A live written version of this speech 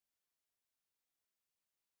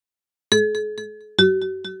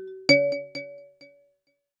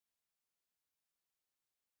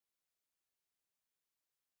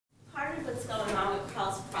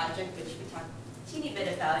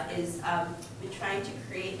is we're trying to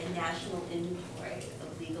create a national inventory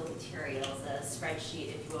of legal materials, a spreadsheet,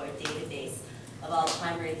 if you will, a database of all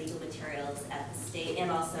primary legal materials at the state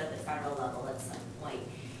and also at the federal level at some point.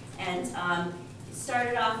 And it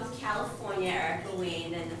started off with California. Erica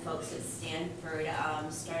Wayne and the folks at Stanford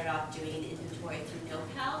started off doing an inventory through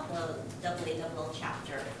NOPAL, the AALL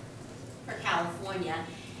chapter for California.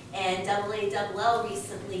 And AALL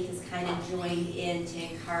recently has kind of joined in to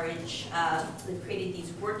encourage, we've created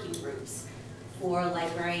these working groups for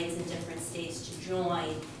librarians in different states to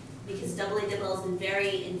join, because AALL has been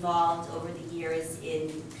very involved over the years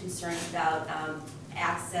in concerns about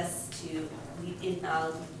access to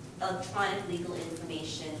electronic legal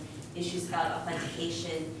information, issues about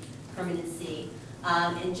authentication, permanency.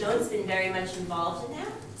 And Joan's been very much involved in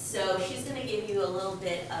that. So she's going to give you a little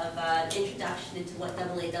bit of an introduction into what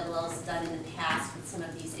AALL has done in the past with some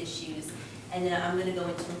of these issues. And then I'm going to go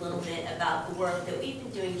into a little bit about the work that we've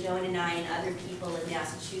been doing, Joan and I and other people in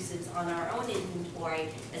Massachusetts, on our own inventory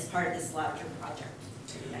as part of this larger project.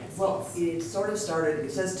 Well, it sort of started,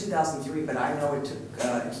 it says 2003, but I know it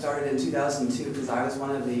started in 2002 because I was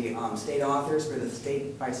one of the state authors for the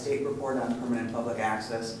state-by-state report on permanent public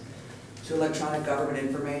access to electronic government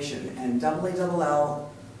information. And AALL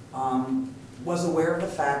was aware of the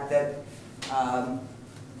fact that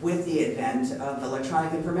with the advent of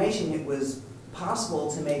electronic information, it was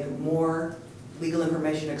possible to make more legal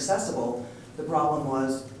information accessible. The problem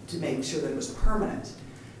was to make sure that it was permanent.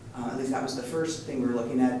 At least that was the first thing we were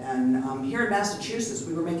looking at. And here in Massachusetts,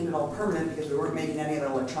 we were making it all permanent because we weren't making any of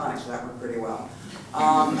it electronic, so that worked pretty well.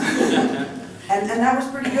 And that was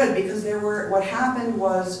pretty good because what happened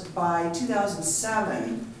was by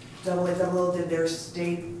 2007, AALL did their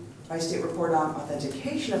state-by-state report on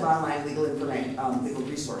authentication of online legal information, legal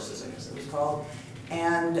resources, I guess it was called.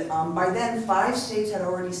 And by then, 5 states had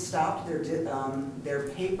already stopped their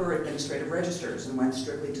paper administrative registers and went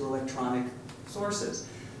strictly to electronic sources.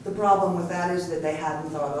 The problem with that is that they hadn't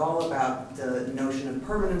thought at all about the notion of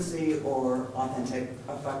permanency or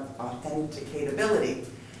authenticatability.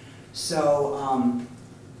 So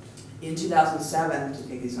in 2007, to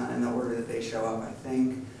take these not in the order that they show up, I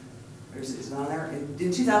think, or is it on there?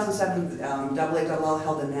 In 2007, AALL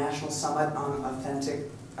held a national summit on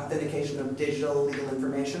authentication of digital legal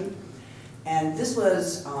information. And this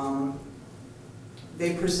was,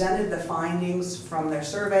 they presented the findings from their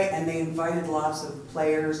survey, and they invited lots of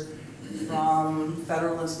players from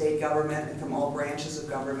federal and state government and from all branches of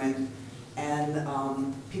government, and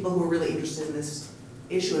people who were really interested in this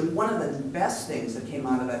issue. And one of the best things that came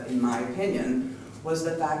out of it, in my opinion, was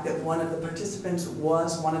the fact that one of the participants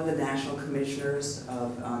was one of the national commissioners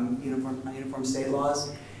of uniform state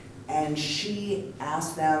laws, and she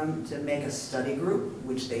asked them to make a study group,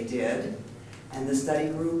 which they did, and the study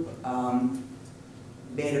group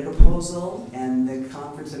made a proposal, and the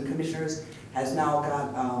Conference of Commissioners has now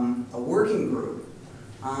got a working group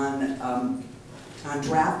on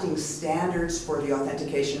drafting standards for the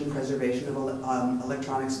authentication and preservation of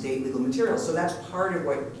electronic state legal materials. So that's part of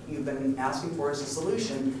what you've been asking for as a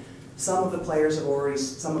solution. Some of the players have already,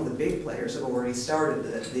 some of the big players have already started.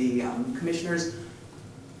 The commissioners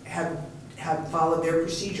have followed their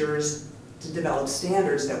procedures to develop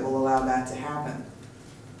standards that will allow that to happen.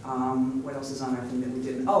 What else is on our thing that we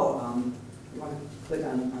didn't? Oh, you want to click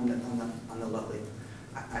on the lovely.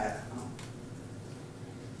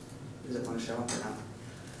 Does it want to show up or not?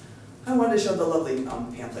 I wanted to show the lovely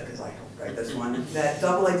pamphlet because I helped write this one that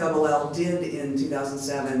AALL did in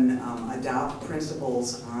 2007 adopt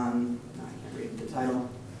principles on. No, I can't read the title.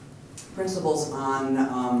 Principles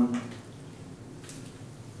on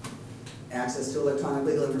access to electronic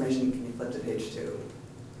legal information. Can you flip to page 2?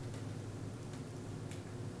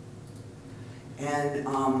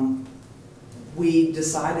 And we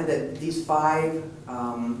decided that these 5,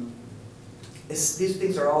 these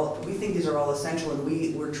things are all, we think these are all essential, and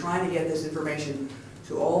we're trying to get this information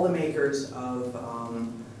to all the makers of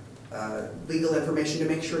legal information to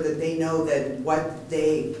make sure that they know that what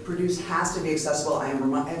they produce has to be accessible. I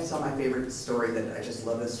have to tell my favorite story that I just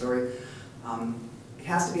love this story. It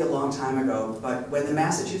has to be a long time ago, but when the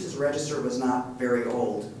Massachusetts Register was not very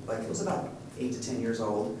old, like it was about 8 to 10 years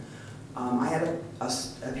old, I had a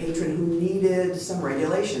patron who needed some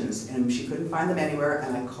regulations, and she couldn't find them anywhere,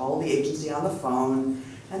 and I called the agency on the phone,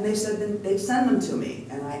 and they said they'd send them to me,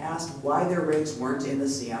 and I asked why their regs weren't in the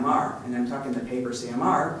CMR, and I'm talking the paper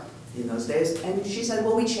CMR in those days, and she said,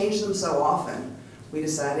 well, we changed them so often, we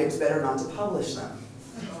decided it was better not to publish them.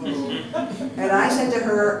 And I said to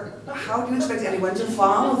her, how do you expect anyone to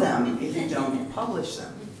follow them if you don't publish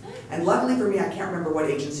them? And luckily for me, I can't remember what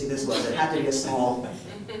agency this was. It had to be a small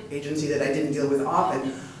agency that I didn't deal with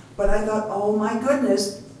often. But I thought, oh my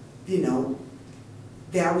goodness, you know,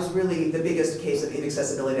 that was really the biggest case of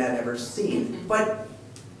inaccessibility I'd ever seen. But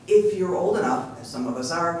if you're old enough, as some of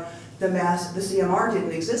us are, the CMR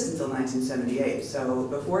didn't exist until 1978. So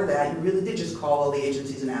before that, you really did just call all the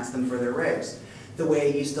agencies and ask them for their regs, the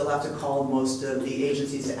way you still have to call most of the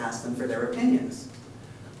agencies to ask them for their opinions.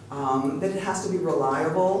 That it has to be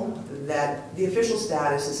reliable, that the official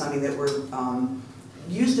status is something that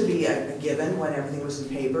used to be a given when everything was in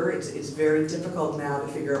paper. It's very difficult now to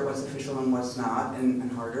figure out what's official and what's not,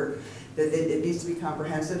 and harder. That it needs to be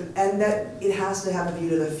comprehensive, and that it has to have a view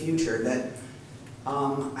to the future. That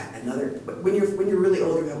when you're really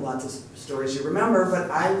old, you have lots of stories you remember.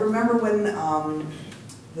 But I remember when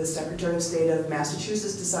the Secretary of State of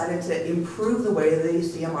Massachusetts decided to improve the way the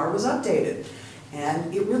CMR was updated.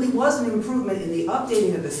 And it really was an improvement in the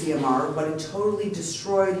updating of the CMR, but it totally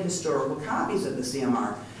destroyed historical copies of the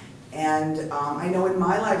CMR. And I know in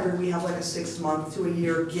my library we have like a 6-month to a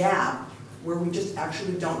year gap where we just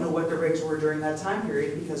actually don't know what the regs were during that time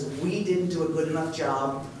period because we didn't do a good enough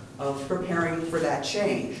job of preparing for that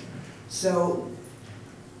change. So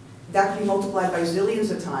that can be multiplied by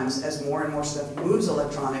zillions of times as more and more stuff moves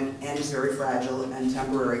electronic and is very fragile and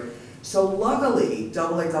temporary. So luckily,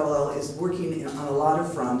 AALL is working on a lot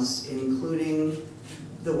of fronts, including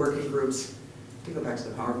the working groups, we go back to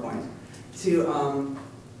the PowerPoint,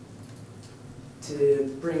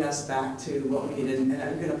 to bring us back to what we needed. And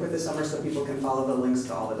I'm going to put this somewhere so people can follow the links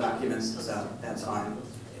to all the documents, so that's fine.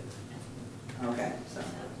 Okay,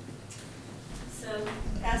 So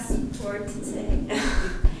fast forward to today.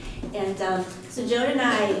 And so Joan and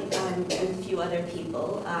I and a few other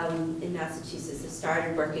people in Massachusetts have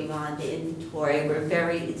started working on the inventory.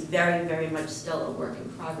 It's very, very much still a work in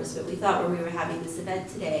progress, but we thought when we were having this event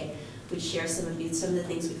today, we'd share some of the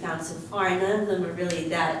things we found so far. None of them are really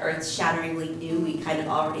that earth-shatteringly new. We kind of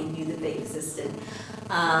already knew that they existed.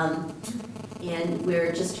 And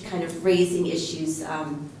we're just kind of raising issues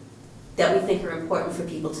that we think are important for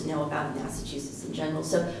people to know about in Massachusetts in general.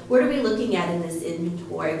 So what are we looking at in this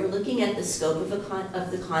inventory? We're looking at the scope of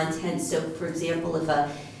the content. So for example, if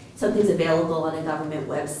something's available on a government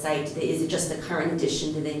website, is it just the current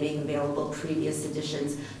edition? Do they make available previous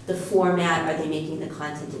editions? The format, are they making the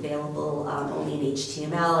content available only in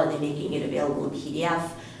HTML? Are they making it available in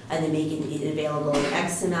PDF? Are they making it available in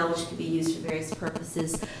XML, which could be used for various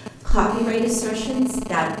purposes? Copyright assertions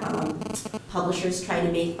that publishers try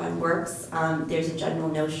to make on works. There's a general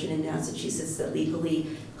notion in Massachusetts that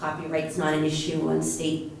legally copyright's not an issue on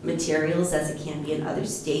state materials as it can be in other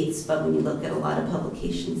states, but when you look at a lot of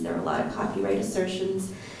publications, there are a lot of copyright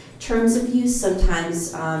assertions. Terms of use,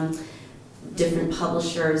 sometimes different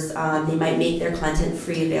publishers, they might make their content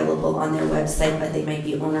free available on their website, but they might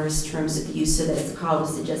be onerous terms of use, so that, as Carl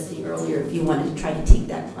was suggesting earlier, if you wanted to try to take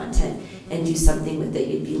that content and do something with it,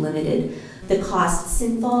 you'd be limited. The costs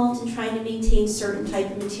involved in trying to maintain certain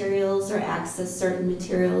type of materials or access certain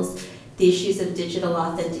materials. The issues of digital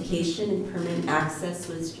authentication and permanent access,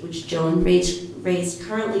 which Joan raised.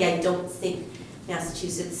 Currently, I don't think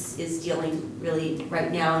Massachusetts is dealing really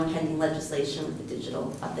right now in pending legislation with the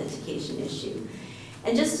digital authentication issue.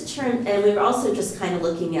 And and we were also just kind of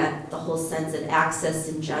looking at the whole sense of access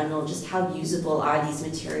in general, just how usable are these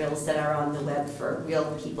materials that are on the web for real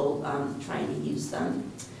people trying to use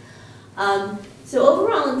them. So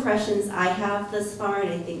overall impressions I have thus far,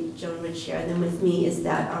 and I think Joan would share them with me, is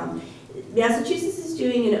that Massachusetts is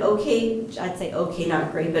doing an okay, I'd say okay,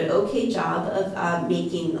 not great, but okay job of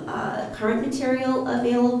making current material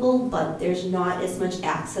available, but there's not as much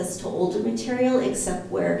access to older material, except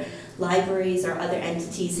where libraries or other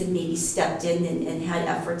entities have maybe stepped in and had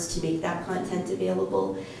efforts to make that content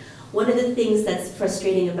available. One of the things that's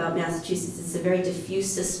frustrating about Massachusetts is it's a very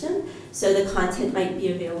diffuse system, so the content might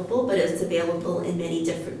be available, but it's available in many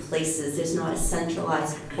different places. There's not a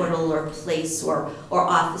centralized portal or place or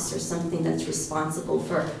office or something that's responsible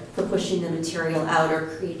for pushing the material out or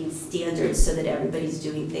creating standards so that everybody's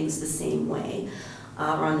doing things the same way or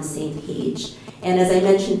on the same page. And as I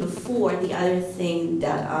mentioned before, the other thing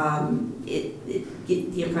that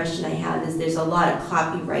the impression I have is there's a lot of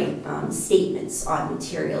copyright statements on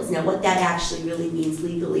materials. Now, what that actually really means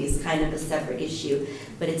legally is kind of a separate issue,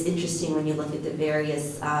 but it's interesting when you look at the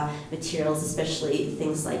various materials, especially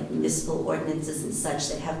things like municipal ordinances and such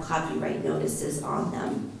that have copyright notices on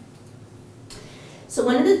them. So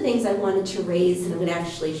one of the things I wanted to raise, and I'm going to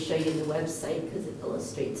actually show you the website because it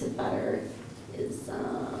illustrates it better, is the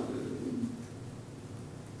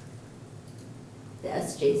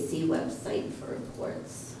SJC website for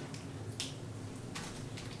reports.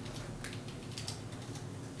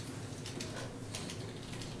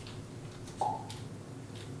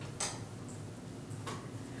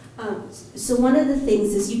 So one of the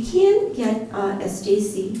things is you can get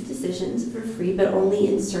SJC decisions for free, but only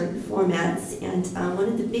in certain formats. And one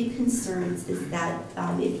of the big concerns is that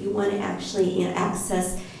if you want to actually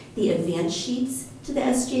access the advance sheets to the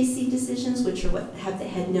SJC decisions, which are what have the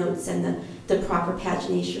head notes and the proper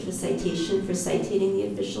pagination for citation for citating the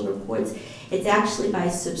official reports, it's actually by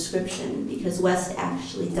subscription, because West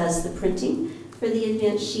actually does the printing for the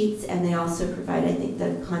advance sheets, and they also provide, I think,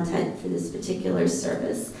 the content for this particular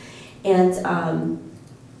service. And I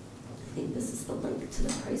think this is the link to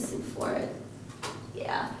the pricing for it.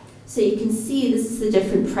 Yeah. So you can see this is the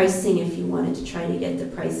different pricing. If you wanted to try to get the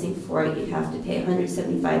pricing for it, you'd have to pay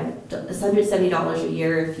 $170 a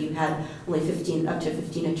year if you had only up to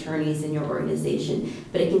 15 attorneys in your organization.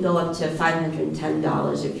 But it can go up to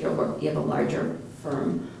 $510 if you have a larger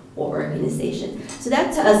firm or organization. So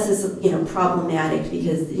that to us is, problematic,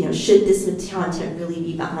 because, should this content really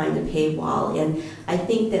be behind a paywall? And I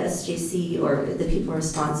think the SJC or the people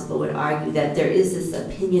responsible would argue that there is this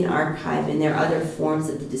opinion archive and there are other forms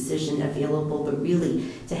of the decision available, but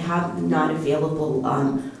really to have them not available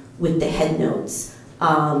with the head notes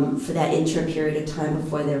for that interim period of time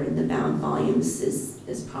before they're in the bound volumes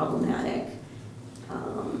is problematic.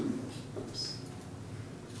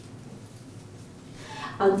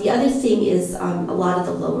 The other thing is a lot of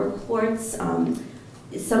the lower courts.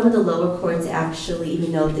 Some of the lower courts actually,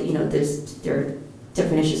 even though there are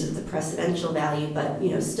different issues with the precedential value, but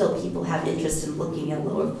still people have interest in looking at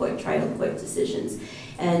lower court, trial court decisions.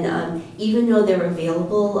 And even though they're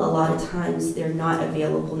available, a lot of times they're not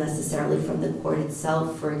available necessarily from the court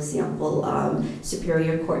itself. For example,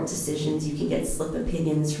 superior court decisions, you can get slip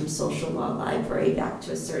opinions from Social Law Library back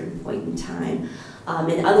to a certain point in time.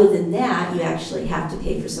 And other than that, you actually have to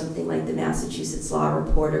pay for something like the Massachusetts Law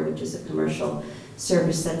Reporter, which is a commercial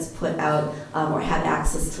service that's put out, or have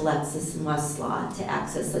access to Lexis and Westlaw to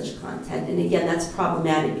access such content. And again, that's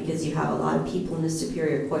problematic because you have a lot of people in the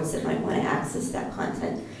superior courts that might want to access that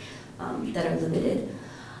content that are limited.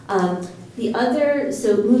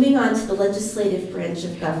 So moving on to the legislative branch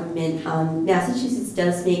of government, Massachusetts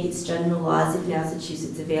does make its general laws of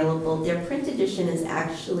Massachusetts available. Their print edition is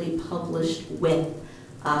actually published with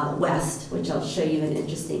West, which I'll show you an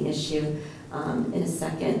interesting issue in a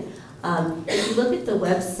second. If you look at the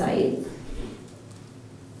website,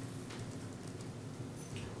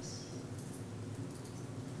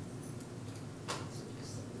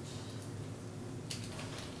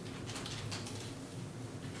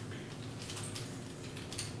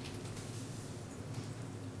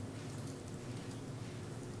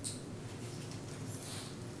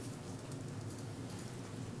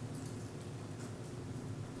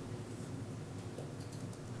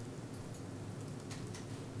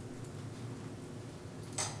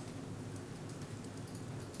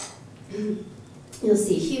 you'll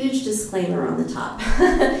see a huge disclaimer on the top.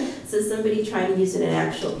 So somebody trying to use it, an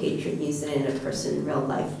actual patron using it, and a person in real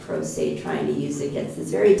life, pro se, trying to use it, gets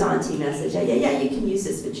this very daunting message. Yeah, you can use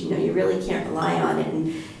this, but you really can't rely on it.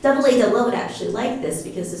 And Law would actually like this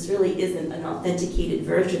because this really isn't an authenticated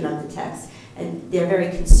version of the text. And they're very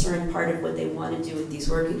concerned, part of what they want to do with these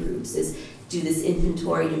working groups is do this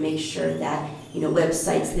inventory to make sure that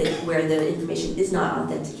websites where the information is not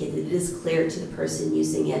authenticated, it is clear to the person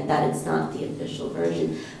using it that it's not the official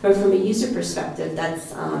version. But from a user perspective,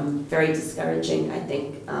 that's very discouraging, I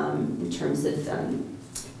think, in terms of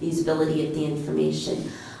usability of the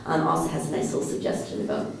information. Also has a nice little suggestion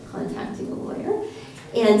about contacting a lawyer.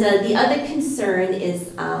 And the other concern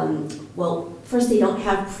is, first, they don't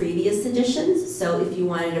have previous editions. So if you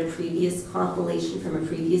wanted a previous compilation from a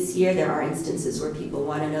previous year, there are instances where people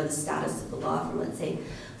want to know the status of the law from, let's say,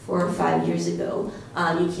 4 or 5 years ago.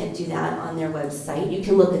 You can't do that on their website. You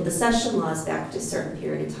can look at the session laws back to a certain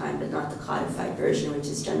period of time, but not the codified version, which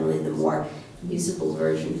is generally the more usable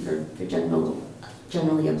version for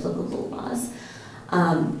generally applicable laws.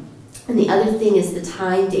 And the other thing is the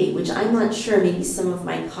time date, which I'm not sure, maybe some of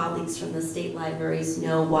my colleagues from the state libraries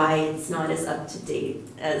know why it's not as up to date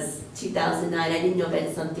as 2009. I didn't know if it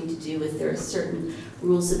had something to do with there are certain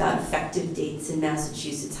rules about effective dates in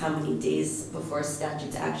Massachusetts, how many days before a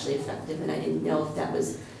statute's actually effective, and I didn't know if that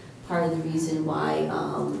was part of the reason why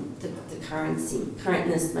the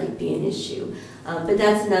currentness might be an issue. But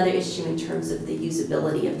that's another issue in terms of the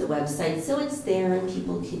usability of the website. So it's there and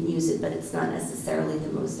people can use it, but it's not necessarily the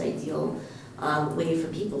most ideal way for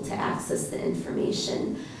people to access the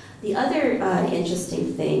information. The other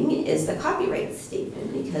interesting thing is the copyright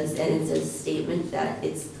statement, and it's a statement that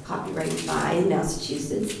it's copyrighted by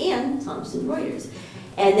Massachusetts and Thomson Reuters.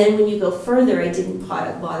 And then when you go further, I didn't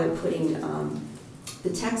bother putting the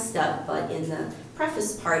text up, but in the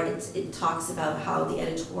preface part, it talks about how the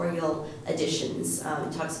editorial additions,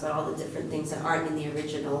 it talks about all the different things that aren't in the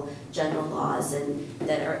original general laws, and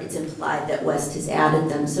that it's implied that West has added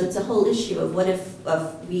them. So it's a whole issue of what if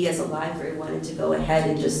we as a library wanted to go ahead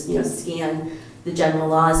and just, scan the general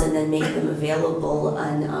laws and then make them available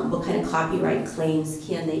on what kind of copyright claims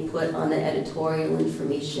can they put on the editorial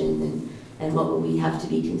information, and what would we have to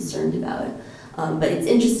be concerned about. But it's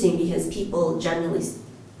interesting because people generally,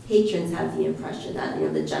 patrons have the impression that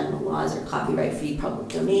the general laws are copyright-free public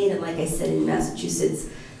domain, and like I said, in Massachusetts,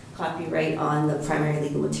 copyright on the primary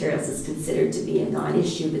legal materials is considered to be a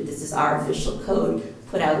non-issue, but this is our official code,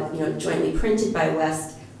 put out, jointly printed by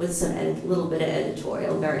West with some little bit of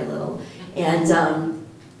editorial, very little, and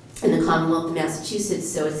in the Commonwealth of Massachusetts.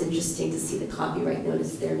 So it's interesting to see the copyright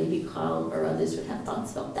notice there. Maybe Carl or others would have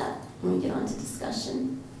thoughts about that when we get on to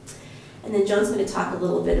discussion. And then Joan's going to talk a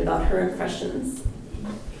little bit about her impressions.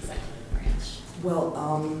 Well,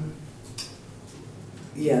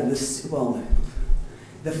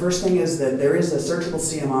 the first thing is that there is a searchable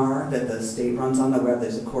CMR that the state runs on the web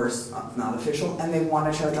that's, of course, not official, and they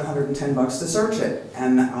want to charge $110 to search it,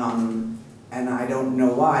 and I don't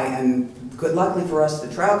know why. And luckily for us,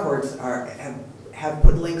 the trial courts have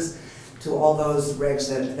put links to all those regs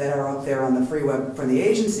that are up there on the free web from the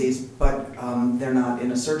agencies, but they're not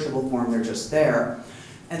in a searchable form; they're just there.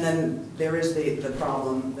 And then there is the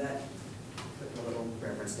problem that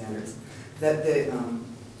reference standards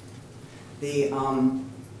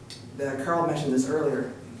that Carl mentioned this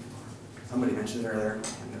earlier. Somebody mentioned it earlier.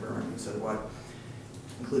 I never remember who said what,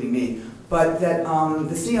 including me. But that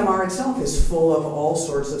the CMR itself is full of all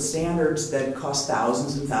sorts of standards that cost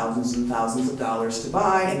thousands and thousands and thousands of dollars to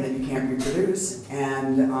buy, and that you can't reproduce.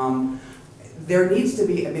 And there needs to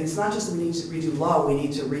be. It's not just that we need to redo law. We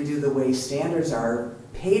need to redo the way standards are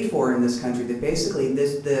paid for in this country. That basically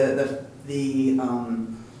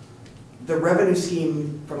the revenue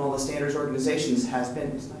scheme from all the standards organizations has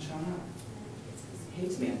been, it's not showing up. It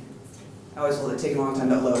hates me. I always told it take a long time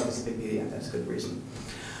to upload because it's a big PDF, that's a good reason.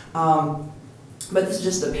 But this is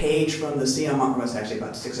just a page from the CMR, well, it's actually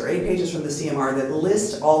about 6 or 8 pages from the CMR that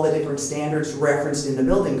list all the different standards referenced in the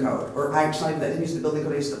building code. Or actually, I didn't use the building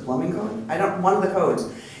code, I used the plumbing code. One of the codes.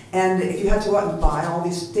 And if you had to go out and buy all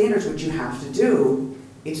these standards, which you have to do,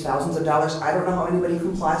 it's thousands of dollars. I don't know how anybody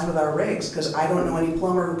complies with our regs because I don't know any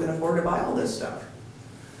plumber who can afford to buy all this stuff.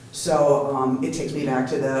 So it takes me back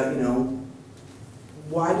to the,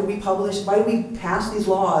 why do we pass these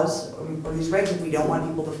laws or these regs if we don't want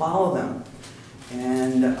people to follow them?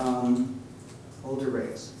 And older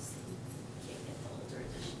regs.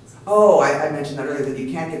 Oh, I mentioned that earlier that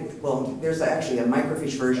you can't get, well, there's actually a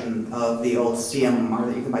microfiche version of the old CMR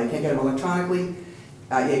that you can buy. You can't get them electronically.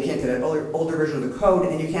 You can't get an older version of the code,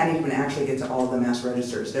 and you can't even actually get to all of the mass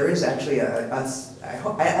registers. There is actually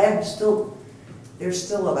there's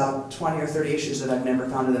still about 20 or 30 issues that I've never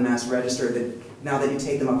found in the mass register that now that you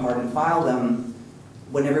take them apart and file them,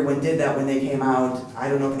 when everyone did that when they came out, I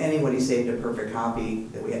don't know if anybody saved a perfect copy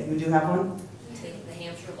that we had. You do have one? The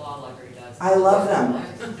Hampshire Law Library does. I love them.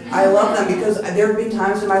 I love them because there have been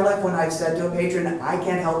times in my life when I've said to a patron, I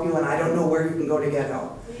can't help you and I don't know where you can go to get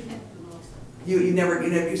help.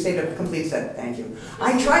 You saved a complete set, thank you.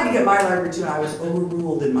 I tried to get my library too, and I was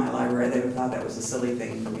overruled in my library. They thought that was a silly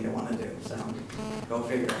thing for me to want to do, so go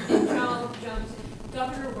figure.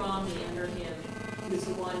 Governor Romney, under him, was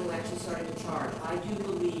the one who actually started to charge. I do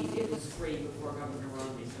believe it was free before Governor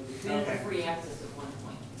Romney, so we did have free access at one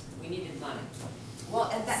point. We needed money. Well,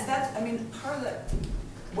 and that's, part of the,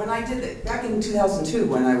 when I did it, back in 2002,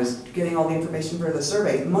 when I was getting all the information for the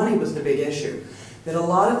survey, money was the big issue. That a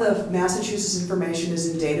lot of the Massachusetts information is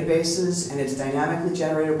in databases and it's dynamically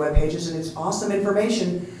generated web pages, and it's awesome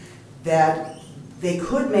information that they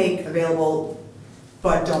could make available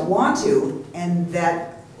but don't want to, and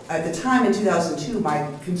that at the time in 2002 my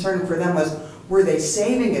concern for them was, were they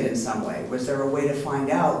saving it in some way? Was there a way to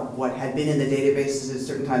find out what had been in the databases at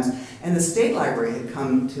certain times? And the state library had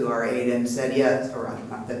come to our aid and said yes, or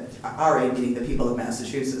not that, our aid meaning the people of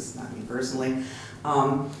Massachusetts, not me personally,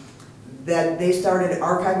 that they started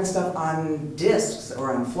archiving stuff on disks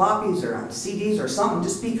or on floppies or on CDs or something,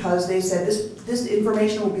 just because they said this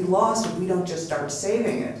information will be lost if we don't just start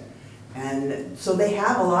saving it. And so they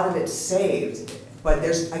have a lot of it saved, but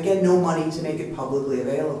there's, again, no money to make it publicly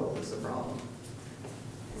available is the problem.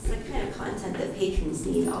 It's the kind of content that patrons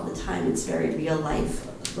need all the time. It's very real life,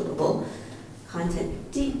 applicable content.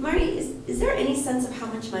 Marty, is there any sense of how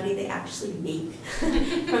much money they actually make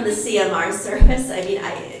from the CMR service? I mean,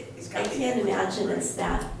 I can't imagine it's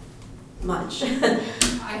that much.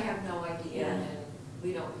 I have no idea, and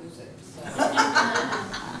we don't use it. So.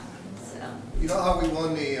 You know how we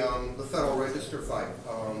won the Federal Register fight?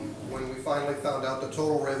 When we finally found out the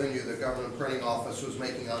total revenue the government printing office was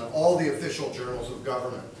making on all the official journals of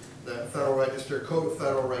government, the Federal Register, Code of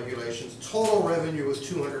Federal Regulations, total revenue was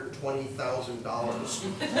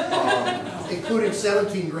 $220,000, including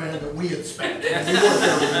 17 grand that we had spent. And we weren't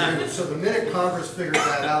there to renew. So the minute Congress figured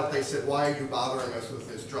that out, they said, why are you bothering us with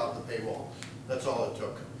this? Drop the paywall. That's all it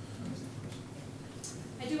took.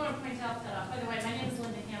 I do want to point out that, by the way, my name is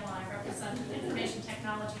Linda Hamel. I represent the Information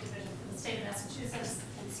Technology Division for the state of Massachusetts.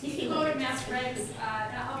 If you go to Mass Regs,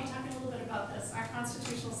 I'll be talking a little bit about this. Our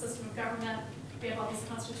constitutional system of government, we have all these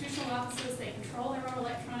constitutional offices. They control their own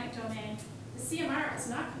electronic domain. The CMR is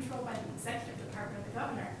not controlled by the executive department of the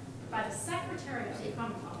governor, but by the secretary of the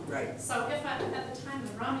Commonwealth. Right. So if at the time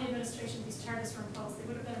of the Romney administration these charters were imposed, they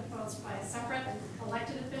would have been imposed by a separate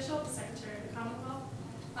elected official, the secretary of the Commonwealth.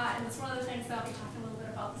 And it's one of the things that I'll be talking a little bit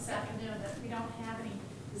about this afternoon, that we don't have any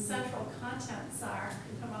central content czar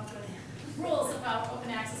who come up with rules about open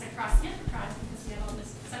access across the enterprise because we have all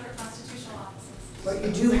these separate constitutional offices. But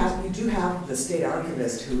you do have the state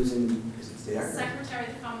archivist who's in, is it state archivist? Secretary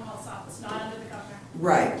of the Commonwealth's office, not under the governor.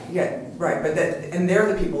 Right, yeah, right, but and they're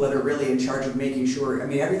the people that are really in charge of making sure, I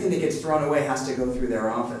mean, everything that gets thrown away has to go through their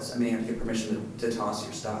office. I mean, you have to get permission to toss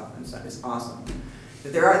your stuff, and it's awesome.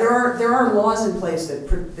 There are laws in place that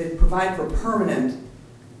provide for permanent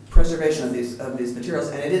preservation of these materials,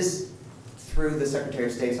 and it is through the Secretary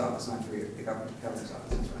of State's office, not through the governor's office.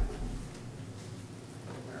 That's right.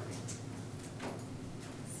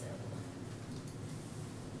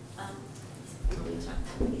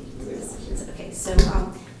 Okay, so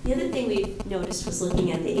the other thing we noticed was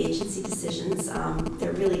looking at the agency decisions.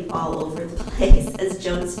 They're really all over the place. As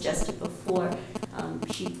Joan suggested before,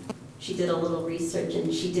 she did a little research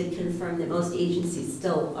and she did confirm that most agencies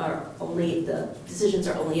still are the decisions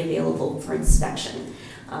are only available for inspection.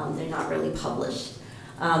 They're not really published.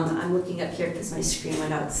 I'm looking up here because my screen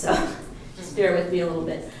went out, so just bear with me a little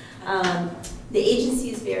bit. The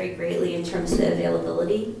agencies vary greatly in terms of the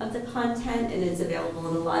availability of the content, and it's available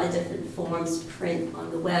in a lot of different forms, print, on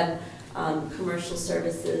the web, commercial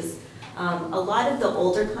services. A lot of the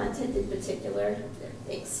older content in particular,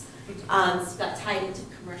 thanks, got tied into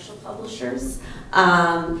commercial publishers.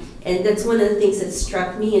 And that's one of the things that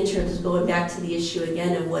struck me in terms of going back to the issue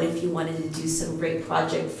again of what if you wanted to do some great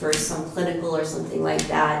project for some clinical or something like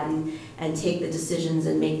that and take the decisions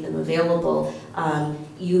and make them available.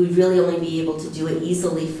 You would really only be able to do it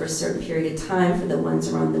easily for a certain period of time for the ones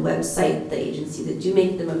around the website, the agency that do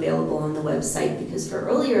make them available on the website, because for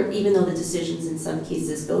earlier, even though the decisions in some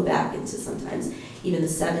cases go back into sometimes even the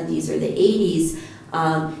 70s or the 80s,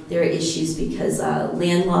 there are issues because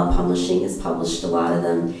land law publishing has published a lot of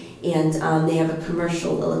them, and they have a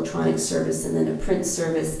commercial electronic service and then a print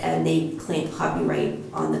service, and they claim copyright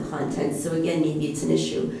on the content. So again, maybe it's an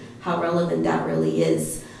issue how relevant that really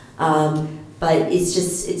is. But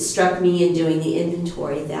it struck me in doing the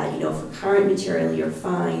inventory that, for current material you're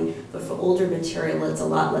fine, but for older material it's a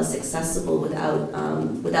lot less accessible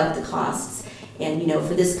without the costs. And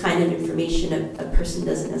for this kind of information, a person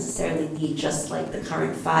doesn't necessarily need just like the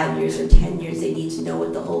current 5 years or 10 years. They need to know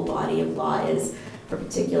what the whole body of law is for a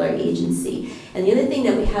particular agency. And the other thing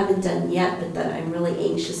that we haven't done yet, but that I'm really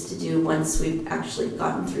anxious to do once we've actually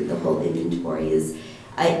gotten through the whole inventory is,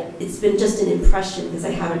 it's been just an impression because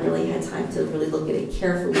I haven't really had time to really look at it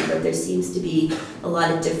carefully, but there seems to be a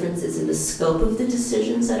lot of differences in the scope of the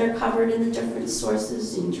decisions that are covered in the different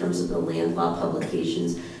sources in terms of the land law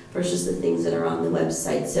publications versus the things that are on the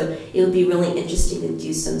website. So it would be really interesting to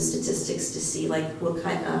do some statistics to see like what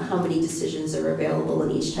kind, how many decisions are available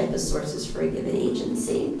in each type of sources for a given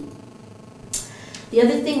agency. The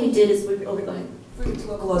other thing we did is, go ahead.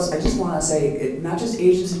 Local laws, I just want to say, not just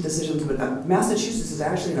agency decisions, but Massachusetts is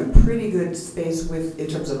actually in a pretty good space in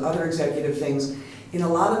terms of other executive things. In a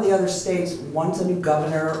lot of the other states, once a new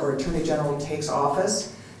governor or attorney general takes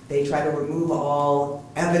office, they try to remove all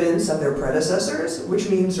evidence of their predecessors, which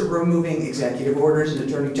means removing executive orders and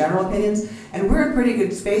attorney general opinions. And we're in pretty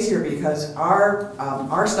good space here because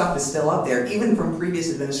our stuff is still up there, even from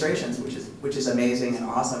previous administrations, which is amazing and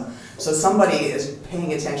awesome. So somebody is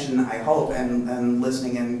paying attention, I hope, and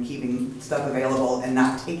listening and keeping stuff available and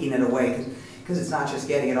not taking it away, because it's not just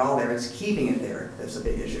getting it all there, it's keeping it there that's a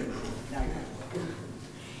big issue.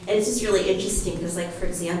 And it's just really interesting because, like, for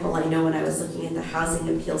example, I know when I was looking at the Housing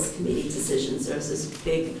Appeals Committee decisions, there was this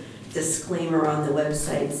big disclaimer on the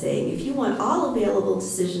website saying, if you want all available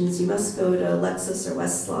decisions, you must go to Lexis or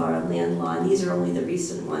Westlaw or Land Law, and these are only the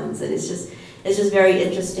recent ones. And it's just very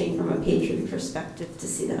interesting from a patron perspective to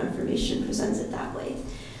see that information presented that way.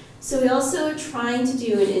 So we also are trying to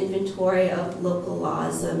do an inventory of local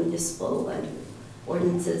laws, municipal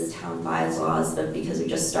ordinances, town bylaws, but because we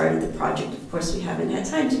just started the project, of course, we haven't had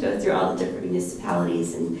time to go through all the different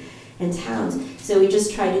municipalities and towns. So we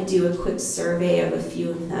just tried to do a quick survey of a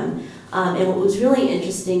few of them. And what was really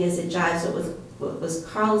interesting is it jives with what was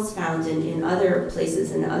Carl's found in other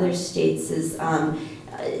places in other states is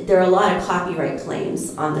there are a lot of copyright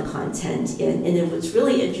claims on the content. And then what's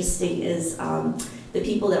really interesting is the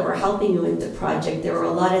people that were helping me with the project, there were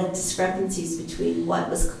a lot of discrepancies between what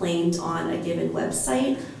was claimed on a given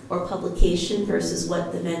website or publication versus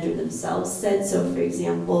what the vendor themselves said. So for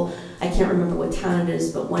example, I can't remember what town it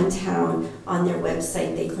is, but one town on their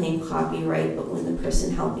website, they claim copyright, but when the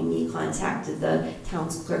person helping me contacted the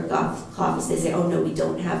town's clerk office, they say, oh no, we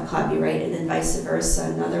don't have copyright, and then vice versa.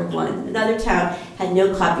 Another town had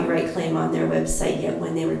no copyright claim on their website, yet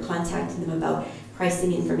when they were contacting them about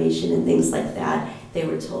pricing information and things like that, they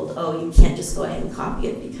were told, oh, you can't just go ahead and copy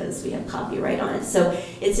it because we have copyright on it. So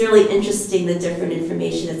it's really interesting the different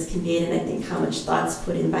information that's conveyed, and I think how much thought's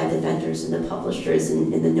put in by the vendors and the publishers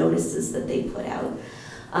and the notices that they put out.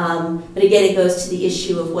 But again, it goes to the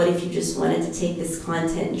issue of what if you just wanted to take this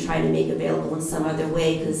content and try to make available in some other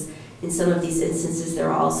way, because in some of these instances there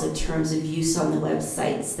are also terms of use on the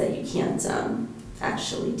websites that you can't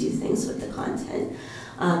actually do things with the content.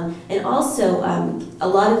 And also, a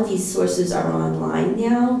lot of these sources are online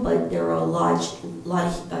now, but there are a lot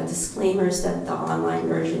of disclaimers that the online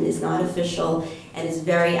version is not official and is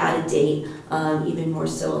very out of date, even more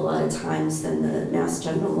so a lot of times than the Mass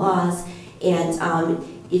General laws. And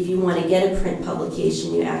if you want to get a print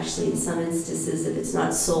publication, you actually, in some instances, if it's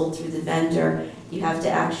not sold through the vendor, you have to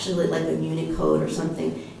actually, like a Unicode or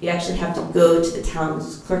something, you actually have to go to the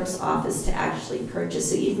town's clerk's office to actually purchase.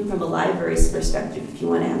 So even from a library's perspective, if you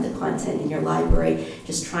want to have the content in your library,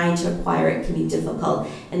 just trying to acquire it can be difficult.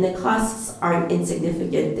 And the costs aren't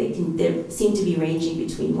insignificant. They seem to be ranging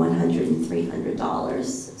between $100 and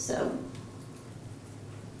 $300.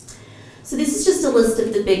 So this is just a list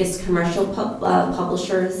of the biggest commercial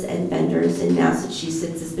publishers and vendors in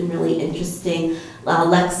Massachusetts. It's been really interesting.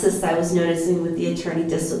 Lexis, I was noticing with the attorney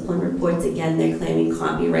discipline reports, again, they're claiming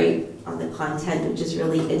copyright on the content, which is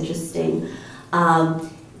really interesting.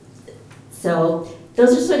 So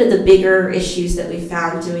those are sort of the bigger issues that we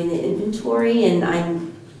found doing the inventory, and I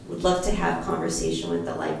would love to have conversation with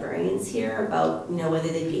the librarians here about, whether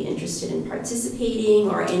they'd be interested in participating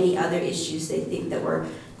or any other issues they think that we're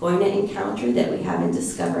going to encounter that we haven't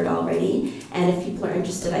discovered already. And if people are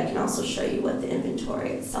interested, I can also show you what the inventory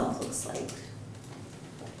itself looks like.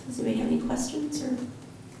 Does anybody have any questions or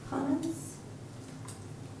comments?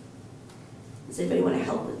 Does anybody want to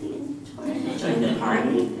help with the inventory? Join the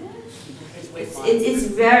party? It's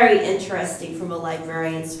very interesting from a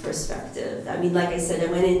librarian's perspective. I mean, like I said,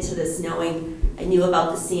 I went into this knowing I knew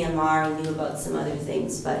about the CMR, I knew about some other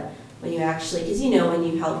things, but when you actually, because when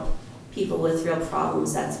you help people with real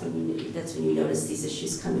problems, that's when you notice these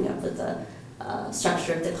issues coming up with the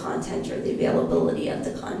structure of the content or the availability of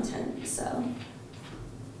the content. So,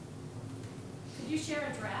 could you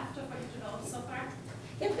share a draft of what you've developed so far?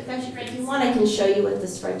 Yep, if you want, I can show you what the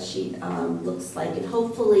spreadsheet looks like. And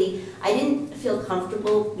hopefully, I didn't feel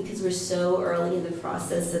comfortable because we're so early in the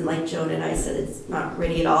process, and like Joan and I said, it's not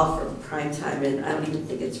ready at all for prime time, and I don't even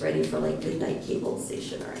think it's ready for like midnight cable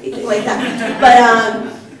station or anything like that.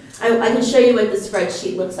 But I can show you what the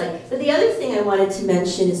spreadsheet looks like. But the other thing I wanted to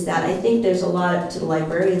mention is that I think there's a lot, to the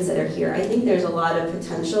librarians that are here, I think there's a lot of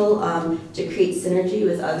potential to create synergy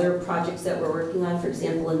with other projects that we're working on. For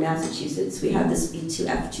example, in Massachusetts, we have this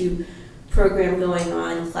B2F2 program going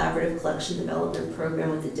on, collaborative collection development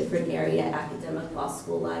program with a different area, academic law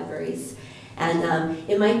school libraries. And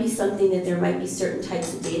it might be something that there might be certain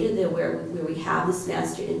types of data that where we have this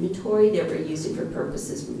master inventory that we're using for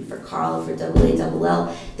purposes, maybe for Carl or for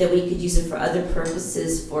AALL, that we could use it for other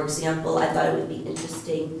purposes. For example, I thought it would be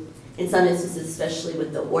interesting in some instances, especially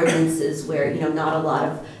with the ordinances where, not a lot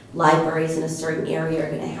of libraries in a certain area are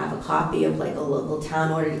going to have a copy of like a local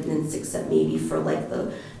town ordinance, except maybe for like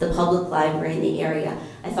the public library in the area.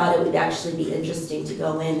 I thought it would actually be interesting to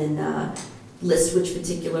go in and list which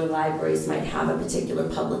particular libraries might have a particular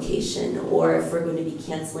publication, or if we're going to be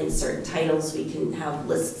canceling certain titles, we can have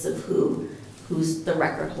lists of who's the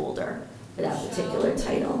record holder for that particular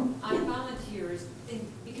title. On volunteers,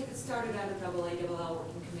 because it started out a AALL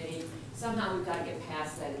working committee, somehow we've got to get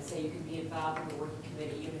past that and say you can be involved in the working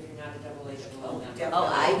committee even if you're not a AALL member.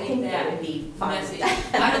 Oh, I think that would be fun.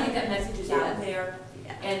 I don't think that message is out there,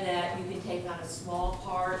 Yeah. and that you can take on a small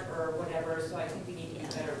part or whatever, so I think we need to be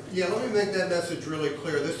better Yeah, let me make that message really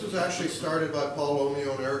clear. This was actually started by Paul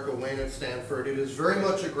Omeo and Erica Wayne at Stanford. It is very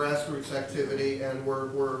much a grassroots activity, and we're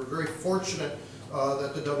very fortunate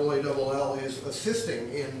that the AALL is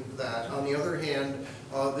assisting in that. On the other hand,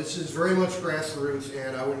 this is very much grassroots,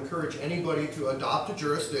 and I would encourage anybody to adopt a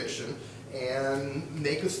jurisdiction and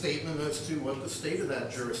make a statement as to what the state of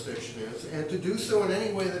that jurisdiction is, and to do so in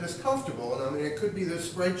any way that is comfortable. And I mean, it could be this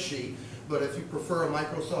spreadsheet, but if you prefer a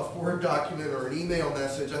Microsoft Word document or an email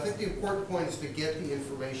message, I think the important point is to get the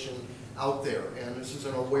information out there, and this is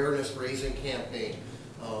an awareness-raising campaign.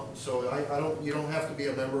 So you don't have to be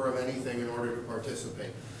a member of anything in order to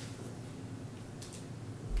participate.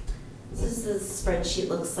 This is the spreadsheet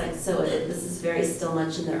looks like. So this is very still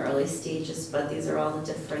much in the early stages, but these are all the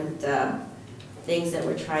different things that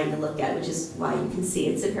we're trying to look at, which is why you can see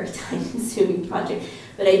it's a very time-consuming project.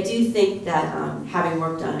 But I do think that having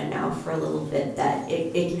worked on it now for a little bit, that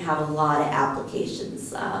it can have a lot of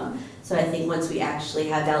applications. So I think once we actually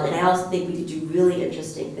have valid, and I also think we could do really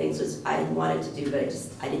interesting things, which I wanted to do, but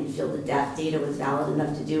I didn't feel the data was valid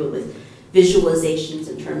enough to do it with visualizations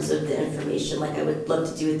in terms of the information. Like I would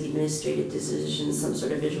love to do with the administrative decisions, some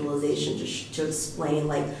sort of visualization to explain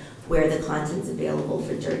like where the content's available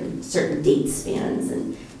for certain date spans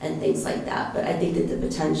and things like that. But I think that the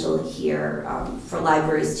potential here for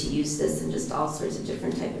libraries to use this and just all sorts of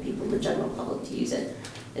different type of people in the general public to use it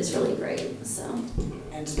is really great. So.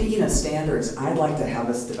 And speaking of standards, I'd like to have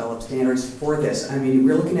us develop standards for this. I mean,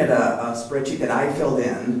 we're looking at a spreadsheet that I filled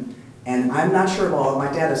in, and I'm not sure of all of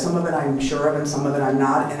my data. Some of it I'm sure of and some of it I'm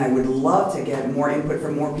not, and I would love to get more input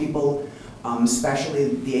from more people,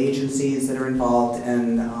 especially the agencies that are involved,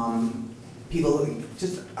 and people,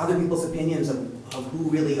 just other people's opinions of who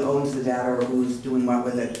really owns the data or who's doing what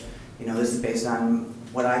with it. You know, this is based on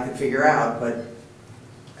what I could figure out, but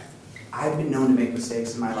I've been known to make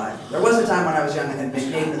mistakes in my life. There was a time when I was young and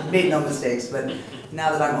had made no mistakes, but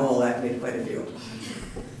now that I'm old, I've made quite a few.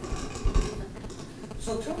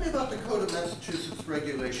 So tell me about the Code of Massachusetts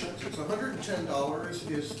regulations. It's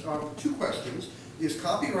 $110. Is two questions. Is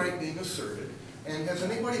copyright being asserted? And has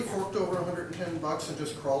anybody forked over $110 and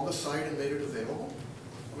just crawled the site and made it available?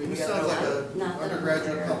 I mean, this sounds like an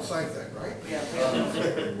undergraduate comp sci thing, right? Yeah.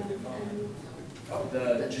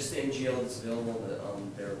 Just the MGL that's available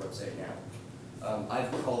on their website now.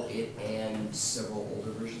 I've called it and several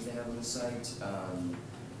older versions they have on the site,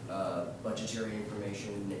 budgetary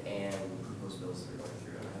information and proposed bills that are going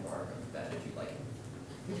through, and I have an archive of that if you'd like it.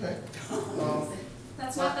 Okay.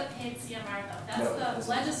 That's not the paid CMR though, that's the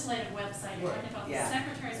legislative website, you're talking about the Yeah.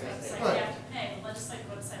 Secretary's website, Right. you have to pay, the legislative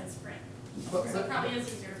website is free. But, So it probably is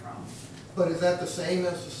easier to crawl. but is that the same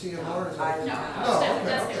as the CMR? Is that- No, okay,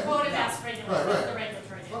 that's okay. the Code of Mass Regulations, Right. the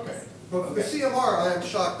regulatory Okay. database. But for the CMR, I am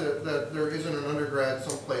shocked that there isn't an undergrad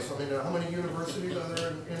someplace. I mean, how many universities are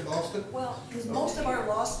there in Boston? Well, because most of our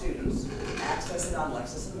law students access it on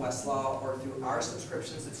Lexis and Westlaw or through our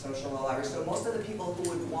subscriptions at Social Law Library. So most of the people who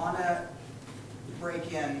would want to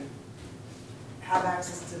break in have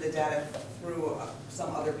access to the data through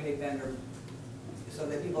some other paid vendor, so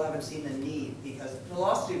that people haven't seen the need. Because for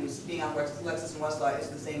law students, being on Lexis and Westlaw is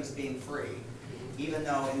the same as being free, even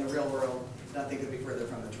though in the real world, nothing could be further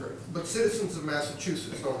from the truth. But citizens of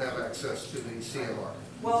Massachusetts don't have access to the CMR.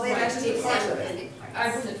 Well, they have access to parts of it.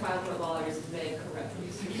 I was a trial court lawyer, so may correct me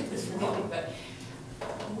if I get this wrong, but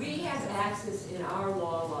we have access in our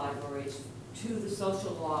law libraries to the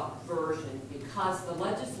social law version because the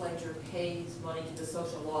legislature pays money to the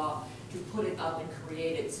social law to put it up and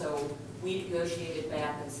create it. So we negotiated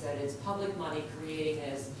back and said it's public money creating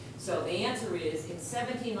this. So the answer is in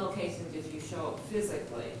 17 locations, if you show up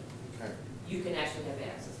physically, Okay. you can actually have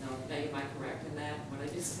access. Now am I correct in that? What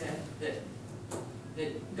I just said,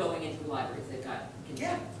 that going into libraries, they've got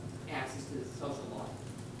Yeah. access to the social law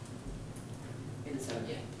in the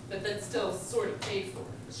 17. But that's still sort of paid for.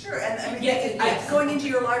 Sure, and I mean, Yes, they can, yes. Going into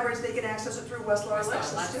your libraries, they can access it through Westlaw or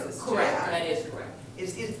Westlaw, Lexis too. Lexis. Correct, Yeah. that is correct.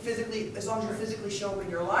 It's physically, as long as you physically show up in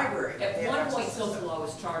your library. they At have one access point, to social stuff. law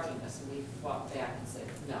was charging us, and we fought back and said,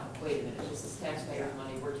 no, wait a minute, this is taxpayer Yeah.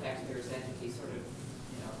 money, we're taxpayers' entity, sort of,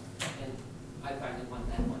 and I finally won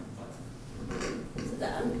that one, but.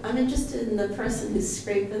 I'm interested in the person who's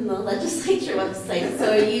scraping the legislature website.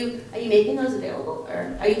 So are you making those available,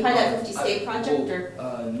 or are you part of that 50 state project, or?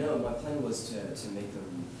 No, my plan was to make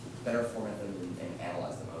them, better format them and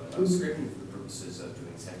analyze them out. I was scraping for the purposes of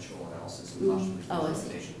doing textual analysis and possibly Oh, I see.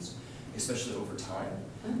 presentations, especially over time.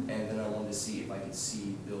 And then I wanted to see if I could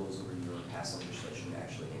see bills over your past legislation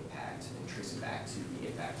actually impact and trace it back to the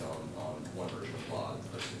impact on one version of law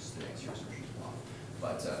versus the next year's version of law.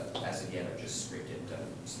 But as of yet, I've just scraped it and done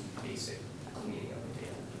some basic cleaning of the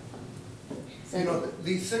data. You know,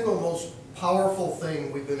 the single most powerful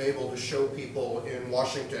thing we've been able to show people in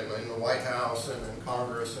Washington, in the White House and in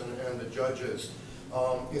Congress and the judges,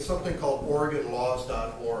 is something called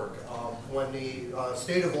Law.Gov. When the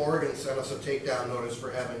state of Oregon sent us a takedown notice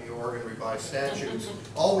for having the Oregon revised statutes,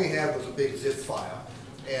 all we had was a big zip file.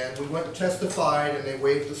 And we went and testified, and they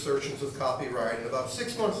waived assertions of copyright. And about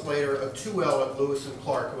 6 months later, a 2L at Lewis and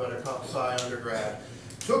Clark, who had a comp sci undergrad,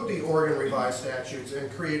 took the Oregon revised statutes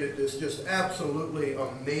and created this just absolutely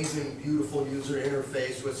amazing, beautiful user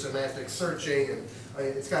interface with semantic searching, and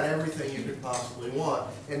it's got everything you could possibly want.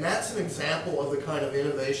 And that's an example of the kind of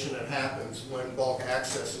innovation that happens when bulk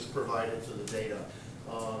access is provided to the data.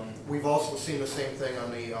 We've also seen the same thing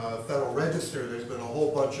on the Federal Register. There's been a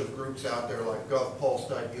whole bunch of groups out there like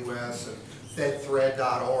govpulse.us and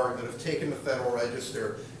fedthread.org that have taken the Federal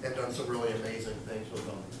Register and done some really amazing things with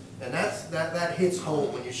them. And that hits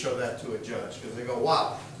home when you show that to a judge, because they go,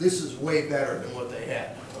 wow, this is way better than what they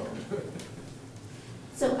had.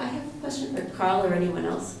 So I have a question for Carl or anyone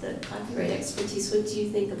else, the copyright expertise. What do you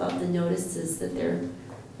think about the notices that they're,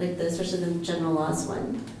 like especially the general laws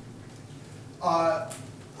one? Now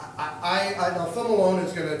Phil Malone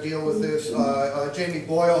is going to deal with this. Jamie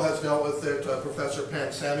Boyle has dealt with it. Professor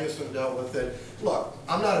Pam Samuelson dealt with it. Look,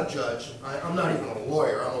 I'm not a judge. I'm not even a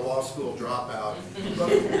lawyer. I'm a law school dropout.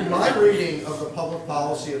 But my reading of the public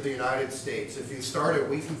policy of the United States, if you start at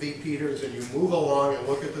Wheaton v. Peters and you move along and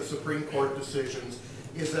look at the Supreme Court decisions,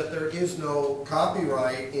 is that there is no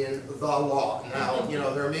copyright in the law. Now, you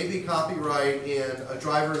know, there may be copyright in a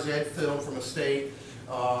driver's ed film from a state,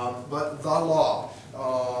 but the law.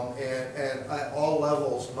 And at all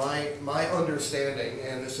levels, my understanding,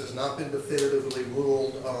 and this has not been definitively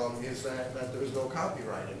ruled, is that there's no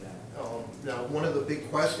copyright in that. Now, one of the big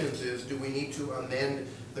questions is, do we need to amend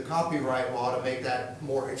the copyright law to make that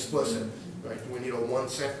more explicit? Right? Do we need a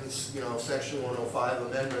one-sentence, you know, Section 105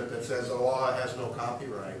 amendment that says the law has no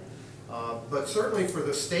copyright? But certainly for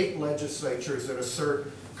the state legislatures that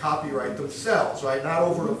assert copyright themselves, right? Not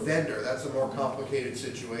over a vendor. That's a more complicated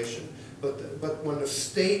situation. But when the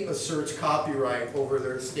state asserts copyright over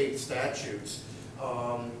their state statutes,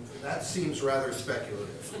 that seems rather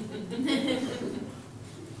speculative.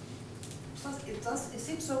 It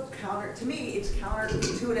seems so to me, it's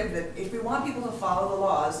counterintuitive that if we want people to follow the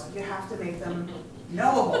laws, you have to make them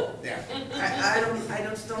knowable. Yeah. I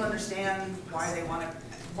just don't understand why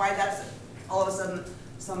why that's all of a sudden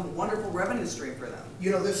some wonderful revenue stream for them.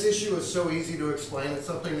 You know, this issue is so easy to explain. It's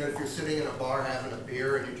something that if you're sitting in a bar having a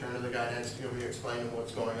beer and you turn to the guy next to you and you explain to him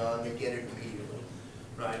what's going on, they get it immediately,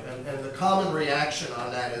 right? And the common reaction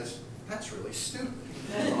on that is, that's really stupid.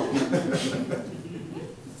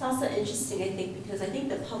 It's also interesting, I think, because I think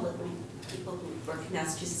the public, people who work in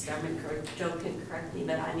Massachusetts government, Joan can correct me,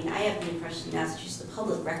 but I mean, I have the impression in Massachusetts the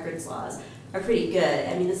public records laws are pretty good.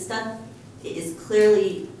 I mean, the stuff is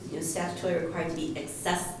clearly, you know, statutorily required to be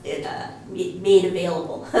made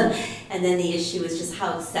available. And then the issue is just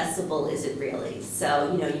how accessible is it really?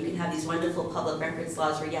 So, you know, you can have these wonderful public records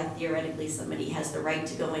laws where, yeah, theoretically somebody has the right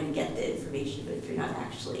to go in and get the information, but if you're not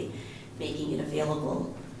actually making it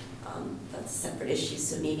available, that's a separate issue.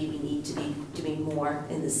 So maybe we need to be doing more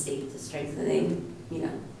in the state to strengthening, you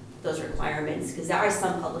know, those requirements, because there are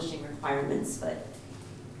some publishing requirements, but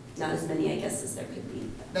not as many, I guess, as there could be.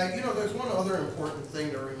 Now, you know, there's one other important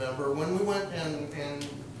thing to remember. When we went and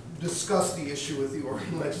discussed the issue with the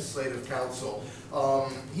Oregon Legislative Council,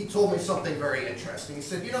 he told me something very interesting. He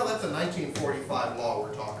said, you know, that's a 1945 law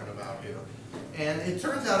we're talking about here. And it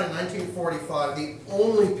turns out in 1945, the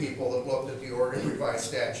only people that looked at the Oregon revised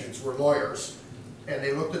statutes were lawyers, and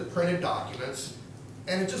they looked at printed documents,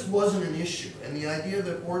 and it just wasn't an issue. And the idea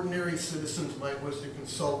that ordinary citizens might wish to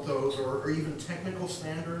consult those, or even technical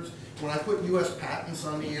standards. When I put U.S. patents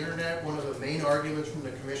on the internet, one of the main arguments from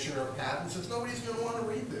the Commissioner of Patents is nobody's going to want to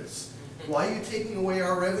read this. Why are you taking away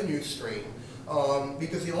our revenue stream?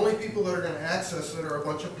 Because the only people that are going to access it are a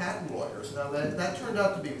bunch of patent lawyers. Now that turned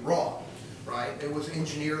out to be wrong. Right? It was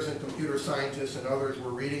engineers and computer scientists and others were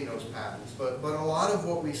reading those patents. But a lot of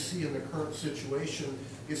what we see in the current situation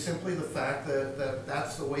is simply the fact that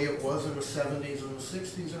that's the way it was in the 70s and the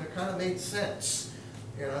 60s, and it kind of made sense.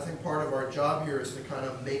 And I think part of our job here is to kind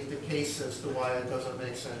of make the case as to why it doesn't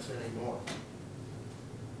make sense anymore.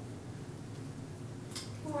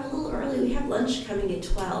 We're a little early. We have lunch coming at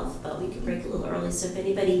 12, but we can break a little early. So if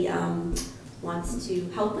anybody wants to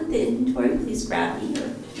help with the inventory, please grab me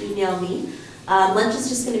or email me. Lunch is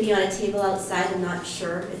just going to be on a table outside. I'm not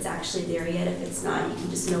sure it's actually there yet. If it's not, you can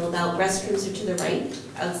just know about. Restrooms are to the right,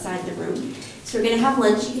 outside the room. So we're going to have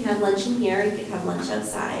lunch. You can have lunch in here. You can have lunch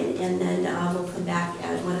outside. And then we'll come back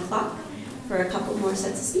at 1 o'clock for a couple more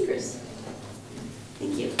sets of speakers.